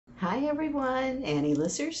Hi everyone, Annie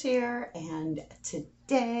Lissers here, and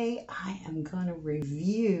today I am going to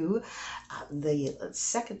review the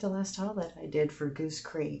second to last haul that I did for Goose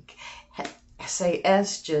Creek.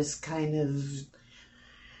 SAS just kind of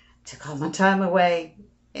took all my time away.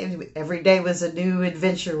 Every day was a new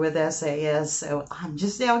adventure with SAS, so I'm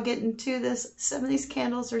just now getting to this. Some of these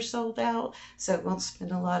candles are sold out, so I won't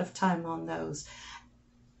spend a lot of time on those.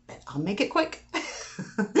 But I'll make it quick.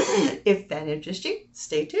 If that interests you,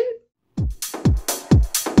 stay tuned.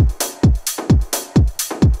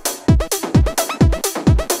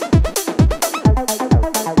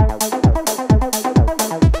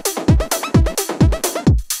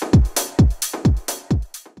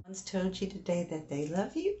 Someone's told you today that they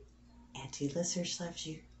love you. Auntie Lissers loves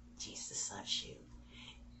you. Jesus loves you.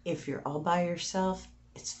 If you're all by yourself,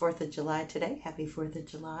 it's 4th of July today. Happy 4th of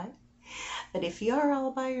July. But if you are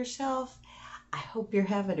all by yourself, I hope you're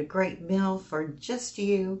having a great meal for just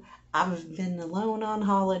you. I've been alone on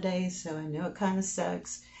holidays, so I know it kind of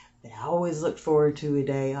sucks, but I always look forward to a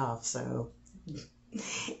day off, so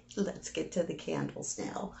let's get to the candles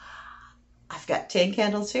now. I've got 10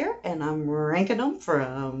 candles here, and I'm ranking them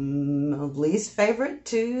from least favorite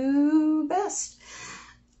to best.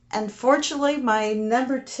 Unfortunately, my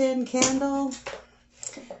number 10 candle,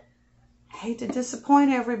 I hate to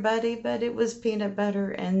disappoint everybody, but it was peanut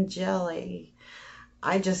butter and jelly.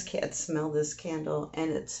 I just can't smell this candle. And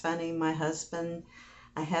it's funny, my husband,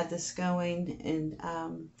 I had this going, and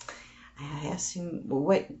I asked him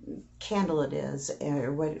what candle it is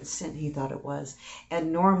or what scent he thought it was.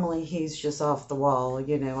 And normally he's just off the wall.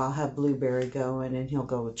 You know, I'll have blueberry going and he'll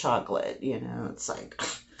go with chocolate. You know, it's like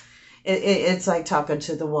it's like talking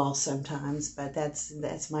to the wall sometimes, but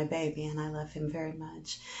that's my baby, and I love him very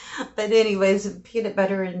much. But anyways, peanut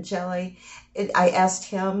butter and jelly. I asked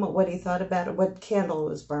him what he thought about it, what candle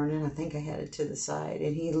was burning. I think I had it to the side,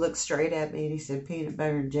 and he looked straight at me and he said, peanut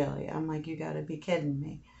butter and jelly. I'm like, you gotta be kidding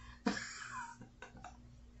me.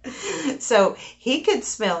 So he could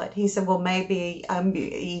smell it. He said, well, maybe I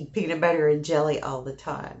eat peanut butter and jelly all the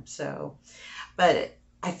time. So, but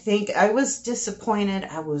I think I was disappointed.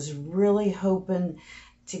 I was really hoping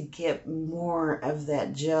to get more of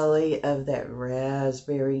that jelly, of that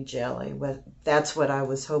raspberry jelly. That's what I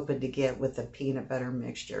was hoping to get with the peanut butter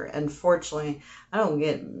mixture. Unfortunately, I don't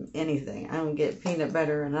get anything. I don't get peanut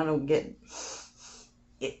butter, and I don't get...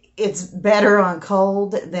 It's better on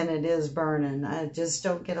cold than it is burning. I just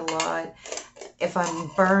don't get a lot. If I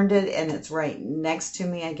burned it and it's right next to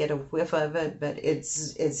me, I get a whiff of it, but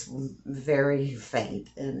it's very faint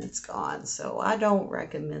and it's gone. So I don't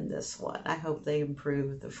recommend this one. I hope they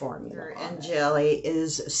improve the formula. And jelly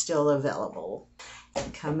is still available.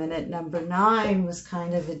 And coming at number 9 was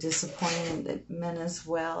kind of a disappointment as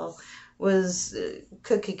well, was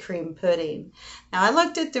cookie cream pudding. Now, I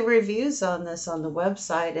looked at the reviews on this on the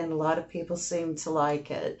website, and a lot of people seem to like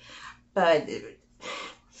it. But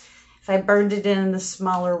if I burned it in the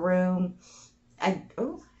smaller room,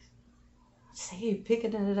 see, you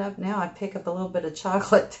picking it up now. I pick up a little bit of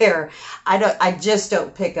chocolate there. I just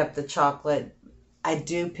don't pick up the chocolate. I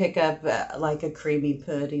do pick up like a creamy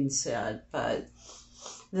pudding set, but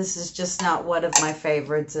this is just not one of my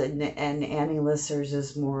favorites, and Annie Lissers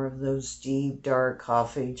is more of those deep, dark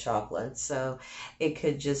coffee chocolates, so it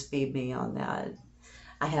could just be me on that.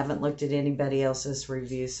 I haven't looked at anybody else's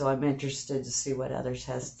review, so I'm interested to see what others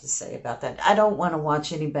has to say about that. I don't want to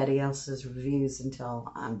watch anybody else's reviews until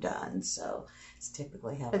I'm done, so it's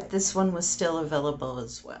typically how. But this one was still available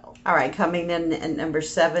as well. All right, coming in at number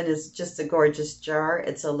 7 is just a gorgeous jar.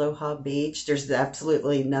 It's Aloha Beach. There's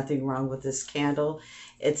absolutely nothing wrong with this candle.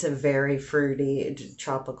 It's a very fruity,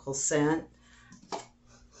 tropical scent.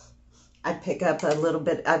 I pick up a little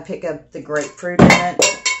bit, I pick up the grapefruit in it.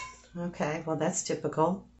 Okay, well, that's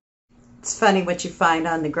typical. It's funny what you find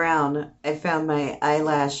on the ground. I found my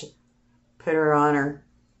eyelash, put her on her.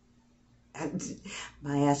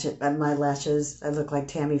 My lashes, I look like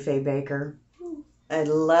Tammy Faye Baker. I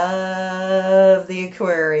love the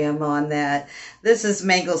aquarium on that. This is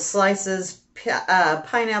mango slices,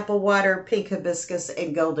 pineapple water, pink hibiscus,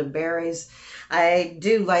 and golden berries. I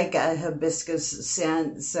do like a hibiscus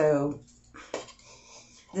scent, so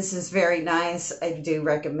this is very nice. I do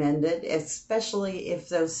recommend it, especially if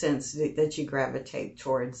those scents that you gravitate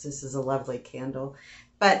towards. This is a lovely candle,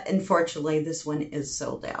 but unfortunately this one is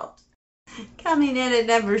sold out. Coming in at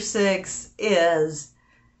number 6 is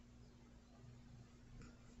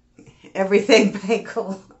Everything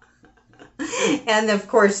Bagel. And of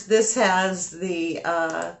course this has the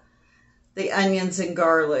onions and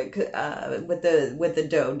garlic with the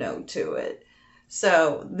dough note to it.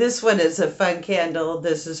 So this one is a fun candle.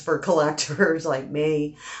 This is for collectors like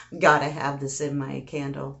me. Gotta have this in my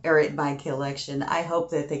candle or in my collection. I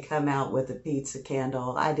hope that they come out with a pizza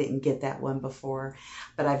candle. I didn't get that one before,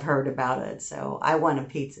 but I've heard about it. So I want a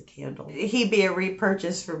pizza candle. He'd be a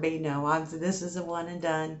repurchase for me. No, this is a one and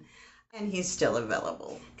done. And he's still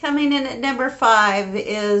available. Coming in at number 5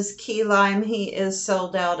 is Key Lime. He is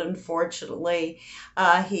sold out, unfortunately.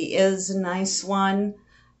 He is a nice one.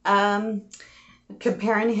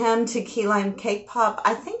 Comparing him to Key Lime Cake Pop,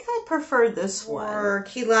 I think I prefer this one. Or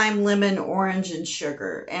Key Lime Lemon Orange and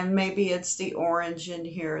Sugar. And maybe it's the orange in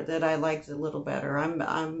here that I liked a little better. I'm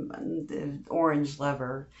the orange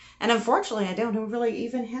lover. And unfortunately, I don't really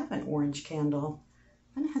even have an orange candle.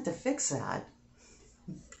 I'm going to have to fix that.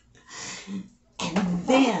 And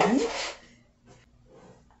then,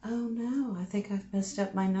 oh no, I think I've messed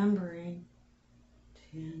up my numbering.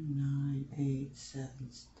 10, 9, 8, 7,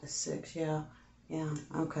 6, yeah,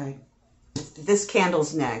 okay. This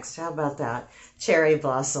candle's next. How about that? Cherry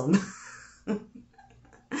Blossom.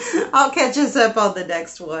 I'll catch us up on the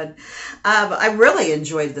next one. I really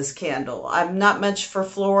enjoyed this candle. I'm not much for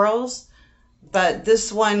florals, but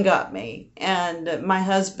this one got me, and my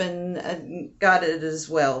husband got it as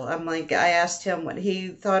well. I asked him what he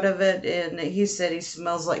thought of it, and he said he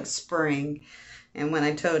smells like spring. And when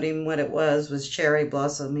I told him what it was Cherry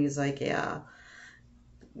Blossom, he's like, yeah,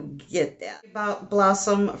 get that.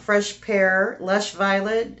 Blossom, Fresh Pear, Lush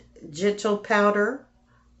Violet, Gentle Powder,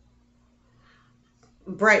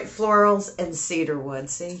 Bright Florals, and Cedarwood.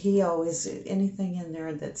 See, he always, anything in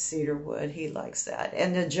there that's cedarwood, he likes that.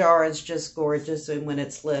 And the jar is just gorgeous, and when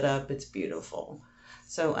it's lit up, it's beautiful.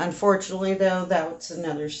 So unfortunately, though, that's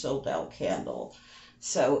another sold out candle.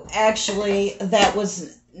 So actually, that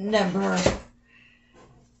was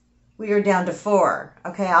we are down to 4.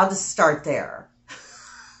 Okay, I'll just start there.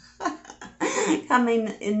 Coming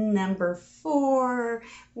in number 4,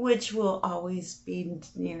 which will always be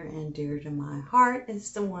near and dear to my heart,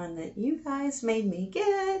 is the one that you guys made me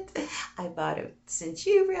get. I bought it since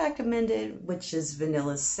you recommended, which is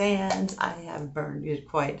Vanilla Sands. I have burned it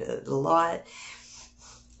quite a lot.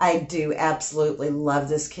 I do absolutely love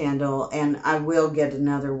this candle, and I will get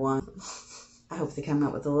another one. I hope they come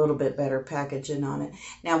out with a little bit better packaging on it.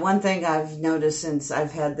 Now, one thing I've noticed since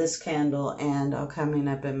I've had this candle, and coming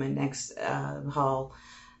up in my next haul,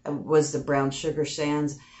 was the brown sugar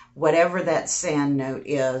sands. Whatever that sand note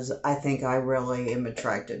is, I think I really am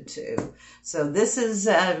attracted to. So this is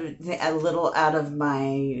a little out of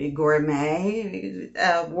my gourmet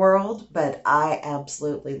world, but I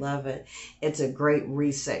absolutely love it. It's a great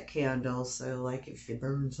reset candle. So like if you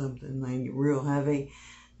burn something like real heavy,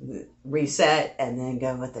 reset and then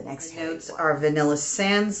go with the next notes are Vanilla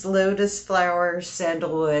Sands, Lotus Flower,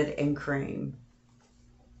 Sandalwood, and Cream.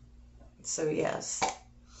 So yes,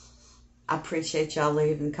 I appreciate y'all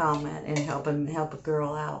leaving a comment and help a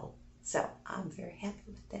girl out. So I'm very happy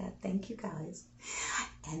with that. Thank you guys.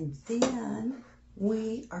 And then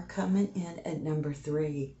we are coming in at number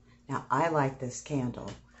 3. Now I like this candle.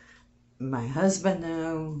 My husband,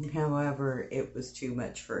 though, however, it was too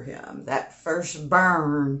much for him. That first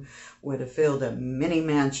burn would have filled a mini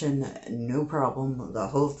mansion, no problem, the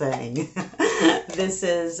whole thing. This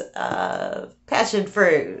is passion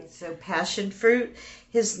fruit. So passion fruit,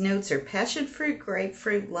 his notes are passion fruit,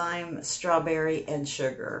 grapefruit, lime, strawberry, and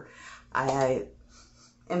sugar. I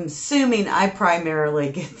am assuming I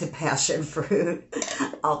primarily get the passion fruit,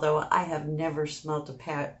 although I have never smelled a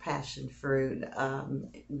passion fruit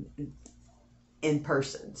in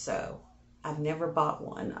person, so I've never bought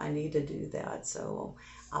one. I need to do that, so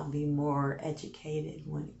I'll be more educated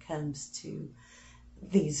when it comes to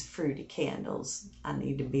these fruity candles. I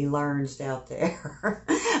need to be learned out there.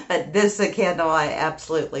 But this is a candle I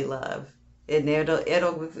absolutely love, and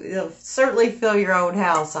it'll certainly fill your own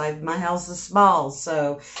house. My house is small,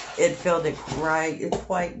 so it filled it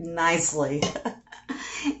quite nicely.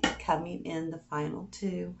 Coming in the final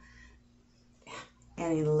 2.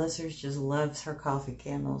 Annie Lizards just loves her coffee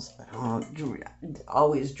candles. I don't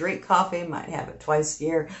always drink coffee. Might have it twice a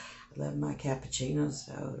year. I love my cappuccinos,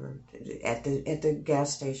 so at the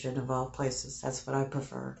gas station of all places. That's what I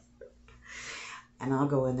prefer. And I'll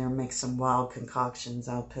go in there and make some wild concoctions.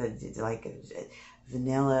 I'll put like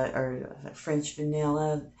vanilla or French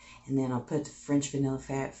vanilla, and then I'll put the French vanilla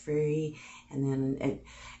fat free, and then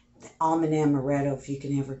almond amaretto if you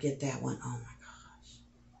can ever get that one. Oh my.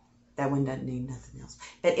 That one doesn't need nothing else.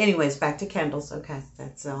 But anyways, back to candles. Okay,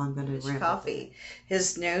 that's all I'm going to do. Coffee.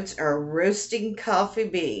 His notes are roasting coffee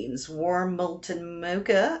beans, warm molten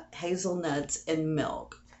mocha, hazelnuts, and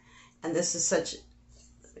milk. And this is such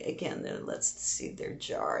again, let's see their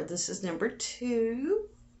jar. This is number 2.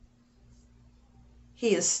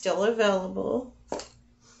 He is still available.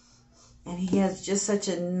 And he has just such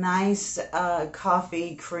a nice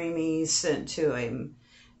coffee creamy scent to him.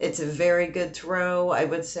 It's a very good throw. I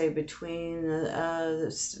would say between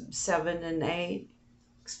 7 and 8.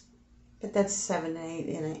 But that's 7 and 8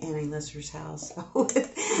 in Annie Lister's house.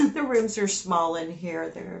 The rooms are small in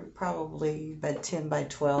here. They're probably about 10 by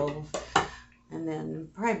 12. And then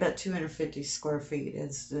probably about 250 square feet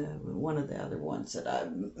is one of the other ones that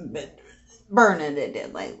I've been burning it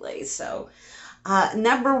in lately. So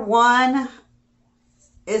number 1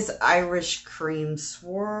 is Irish Cream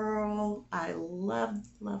Swirl. I love,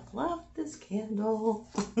 love, love this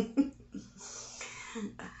candle.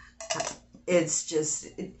 It's just...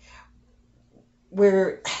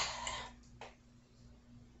 where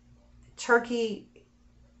turkey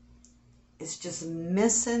is just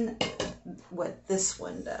missing what this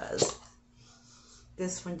one does.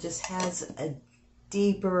 This one just has a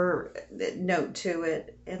deeper note to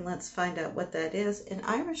it, and let's find out what that is. And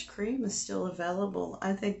Irish Cream is still available.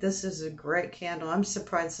 I think this is a great candle. I'm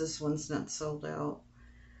surprised this one's not sold out.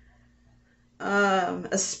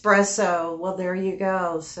 Espresso. Well, there you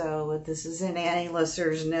go. So this is in Annie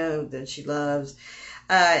Lister's note that she loves.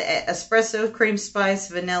 Espresso, cream spice,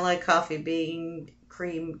 vanilla, coffee bean,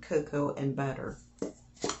 cream, cocoa, and butter.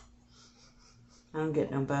 I don't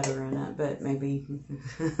get no butter in it, but maybe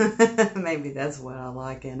maybe that's what I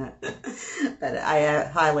like in it. But I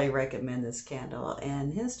highly recommend this candle.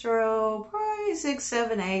 And his throw, probably 6,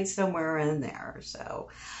 7, 8, somewhere in there. So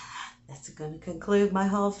that's going to conclude my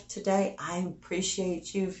haul for today. I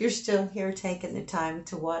appreciate you if you're still here taking the time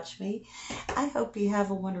to watch me. I hope you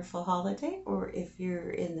have a wonderful holiday, or if you're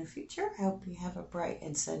in the future, I hope you have a bright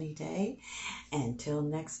and sunny day. Until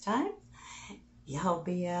next time, y'all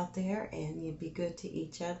be out there and you be good to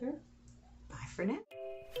each other. Bye for now.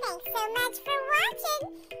 Thanks so much for watching,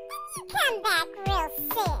 and you come back real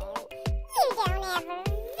soon. You don't ever